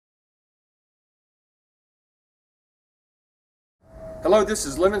Hello, this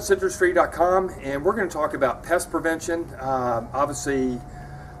is LemonCitrusTree.com, and we're going to talk about pest prevention. Obviously,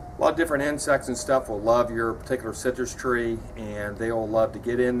 a lot of different insects and stuff will love your particular citrus tree, and they will love to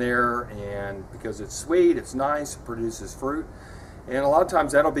get in there, and because it's sweet, it's nice, it produces fruit, and a lot of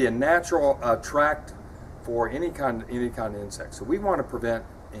times that'll be a natural attract for any kind of insect. So we want to prevent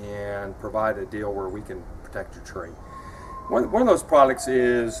and provide a deal where we can protect your tree. One of those products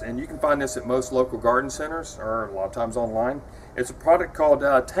is, and you can find this at most local garden centers or a lot of times online, it's a product called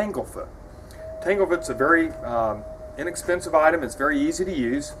Tanglefoot. Tanglefoot's a very inexpensive item. It's very easy to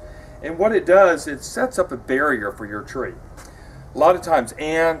use, and what it does, it sets up a barrier for your tree. A lot of times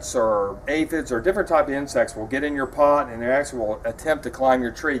ants or aphids or different type of insects will get in your pot and they actually will attempt to climb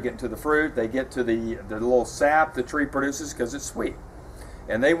your tree, get into the fruit. They get to the little sap the tree produces because it's sweet.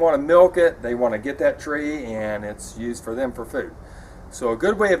 And they want to milk it, they want to get that tree, and it's used for them for food. So a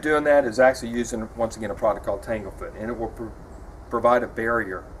good way of doing that is actually using, once again, a product called Tanglefoot, and it will provide a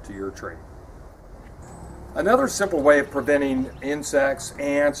barrier to your tree. Another simple way of preventing insects,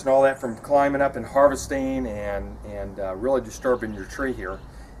 ants, and all that from climbing up and harvesting and really disturbing your tree here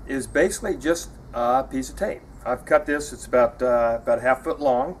is basically just a piece of tape. I've cut this, it's about a half foot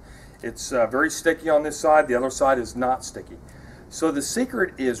long. It's very sticky on this side, the other side is not sticky. So the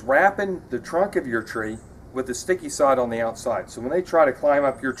secret is wrapping the trunk of your tree with the sticky side on the outside. So when they try to climb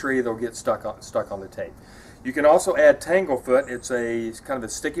up your tree, they'll get stuck on the tape. You can also add Tanglefoot. It's kind of a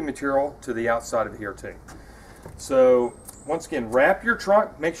sticky material to the outside of here too. So once again, wrap your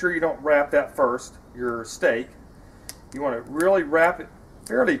trunk. Make sure you don't wrap that first, your stake. You want to really wrap it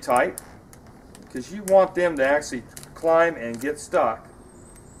fairly tight because you want them to actually climb and get stuck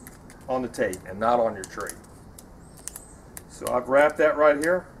on the tape and not on your tree. So I've wrapped that right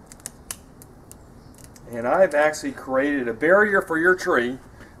here, and I've actually created a barrier for your tree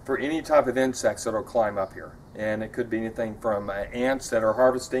for any type of insects that will climb up here. And it could be anything from ants that are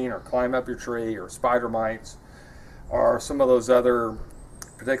harvesting or climb up your tree, or spider mites, or some of those other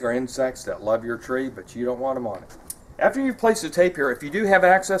particular insects that love your tree, but you don't want them on it. After you've placed the tape here, if you do have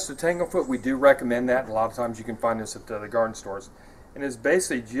access to Tanglefoot, we do recommend that. A lot of times you can find this at the garden stores. And it's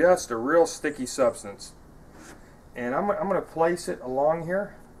basically just a real sticky substance. And I'm going to place it along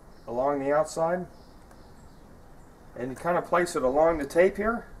here, along the outside, and you kind of place it along the tape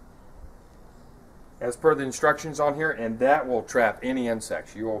here as per the instructions on here, and that will trap any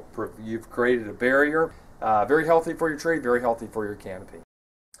insects. You've created a barrier, very healthy for your tree, very healthy for your canopy.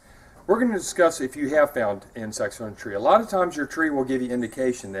 We're going to discuss if you have found insects on a tree. A lot of times your tree will give you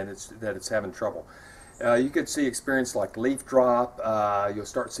indication that it's having trouble. You could see experience like leaf drop. You'll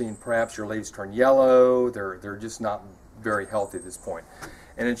start seeing perhaps your leaves turn yellow. They're just not very healthy at this point.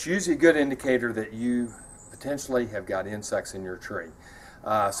 And it's usually a good indicator that you potentially have got insects in your tree.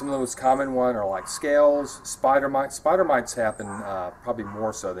 Some of the most common ones are like scales, spider mites. Spider mites happen probably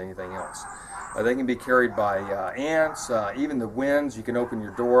more so than anything else. They can be carried by ants, even the winds. You can open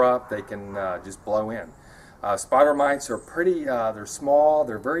your door up, they can just blow in. Spider mites are pretty, they're small,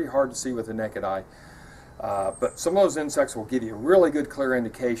 they're very hard to see with the naked eye. But some of those insects will give you a really good clear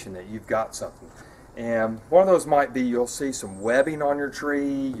indication that you've got something. And one of those might be you'll see some webbing on your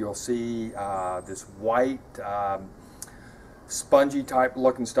tree, you'll see this white spongy type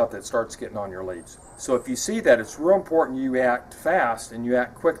looking stuff that starts getting on your leaves. So if you see that, it's real important you act fast and you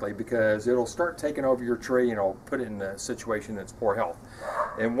act quickly, because it'll start taking over your tree and it'll put it in a situation that's poor health.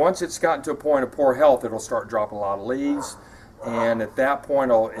 And once it's gotten to a point of poor health, it'll start dropping a lot of leaves. And at that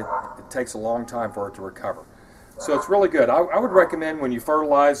point, it takes a long time for it to recover. So it's really good. I would recommend when you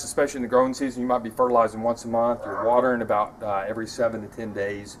fertilize, especially in the growing season, you might be fertilizing once a month. You're watering about every 7 to 10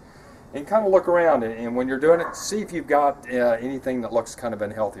 days. And kind of look around, and when you're doing it, see if you've got anything that looks kind of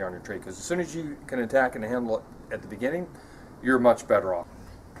unhealthy on your tree. Because as soon as you can attack and handle it at the beginning, you're much better off.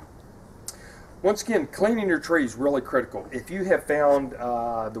 Once again, cleaning your tree is really critical. If you have found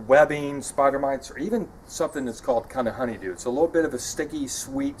the webbing, spider mites, or even something that's called kind of honeydew, it's a little bit of a sticky,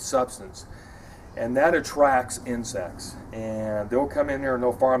 sweet substance, and that attracts insects. And they'll come in there and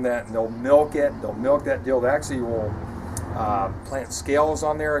they'll farm that and they'll milk it. They'll milk that deal. They actually will plant scales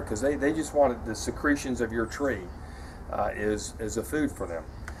on there because they just want the secretions of your tree is a food for them.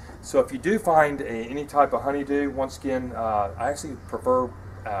 So if you do find any type of honeydew, once again, I actually prefer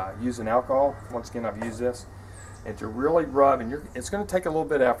using alcohol. Once again, I've used this, and to really rub, and it's going to take a little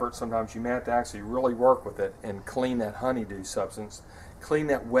bit of effort. Sometimes you may have to actually really work with it and clean that honeydew substance, clean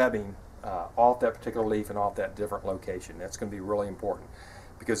that webbing off that particular leaf and off that different location. That's going to be really important,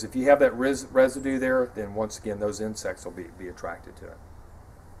 because if you have that residue there, then once again those insects will be attracted to it.